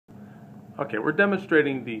Okay, we're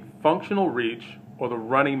demonstrating the functional reach, or the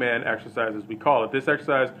running man exercise as we call it. This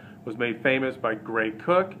exercise was made famous by Gray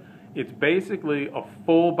Cook. It's basically a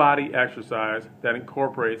full body exercise that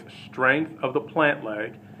incorporates strength of the plant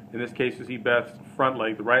leg. In this case, you see Beth's front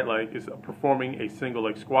leg, the right leg, is performing a single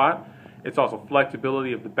leg squat. It's also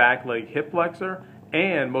flexibility of the back leg hip flexor,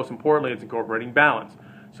 and most importantly, it's incorporating balance.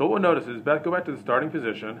 So what we'll notice is Beth, go back to the starting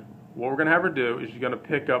position. What we're going to have her do is she's going to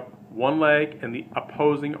pick up one leg and the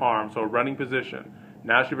opposing arm, so a running position.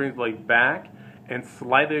 Now she brings the leg back and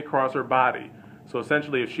slightly across her body. So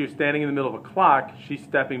essentially, if she was standing in the middle of a clock, she's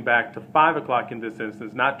stepping back to 5 o'clock in this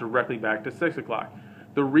instance, not directly back to 6 o'clock.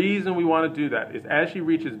 The reason we want to do that is as she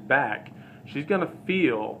reaches back, she's going to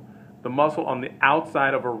feel the muscle on the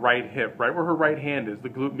outside of her right hip, right where her right hand is, the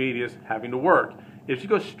glute medius, having to work. If she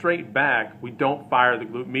goes straight back, we don't fire the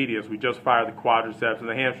glute medius, we just fire the quadriceps and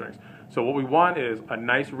the hamstrings. So what we want is a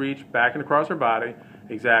nice reach back and across her body.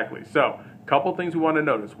 Exactly. So a couple things we want to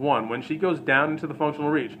notice. One, when she goes down into the functional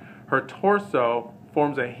reach, her torso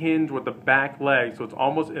forms a hinge with the back leg, so it's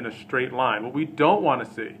almost in a straight line. What we don't want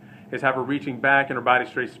to see is have her reaching back and her body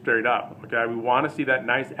straight up. Okay, we want to see that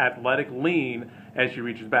nice athletic lean as she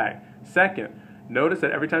reaches back. Second, notice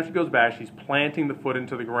that every time she goes back, she's planting the foot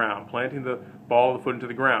into the ground, planting the ball of the foot into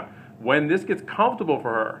the ground. When this gets comfortable for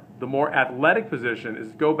her, the more athletic position is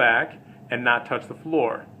to go back and not touch the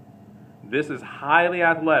floor. This is highly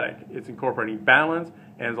athletic. It's incorporating balance,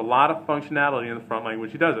 and there's a lot of functionality in the front leg when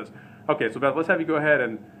she does this. Okay, so Beth, let's have you go ahead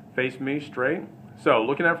and face me straight. So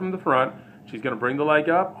looking at it from the front, she's going to bring the leg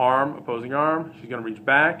up, arm, opposing arm. She's going to reach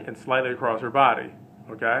back and slightly across her body.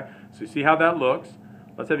 Okay, so you see how that looks.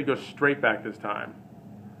 Let's have you go straight back this time.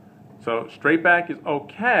 So straight back is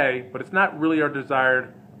okay, but it's not really our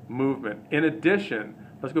desired movement. In addition,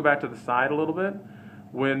 let's go back to the side a little bit.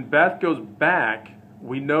 When Beth goes back,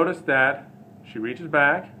 we notice that she reaches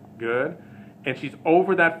back, good, and she's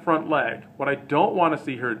over that front leg. What I don't want to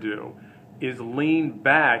see her do is lean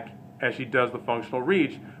back as she does the functional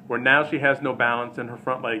reach, where now she has no balance and her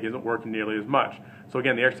front leg isn't working nearly as much. So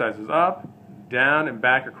again, the exercise is up, down, and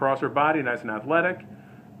back across her body, nice and athletic.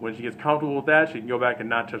 When she gets comfortable with that, she can go back and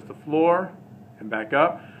not touch the floor and back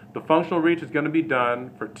up. The functional reach is going to be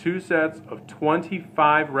done for 2 sets of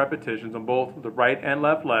 25 repetitions on both the right and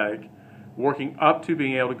left leg, working up to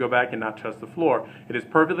being able to go back and not touch the floor. It is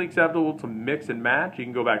perfectly acceptable to mix and match. You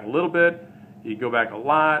can go back a little bit, you can go back a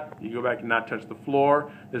lot, you can go back and not touch the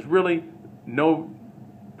floor. There's really no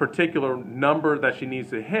particular number that she needs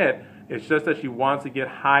to hit. It's just that she wants to get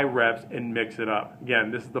high reps and mix it up.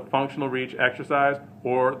 Again, this is the functional reach exercise,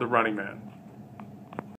 or the running man.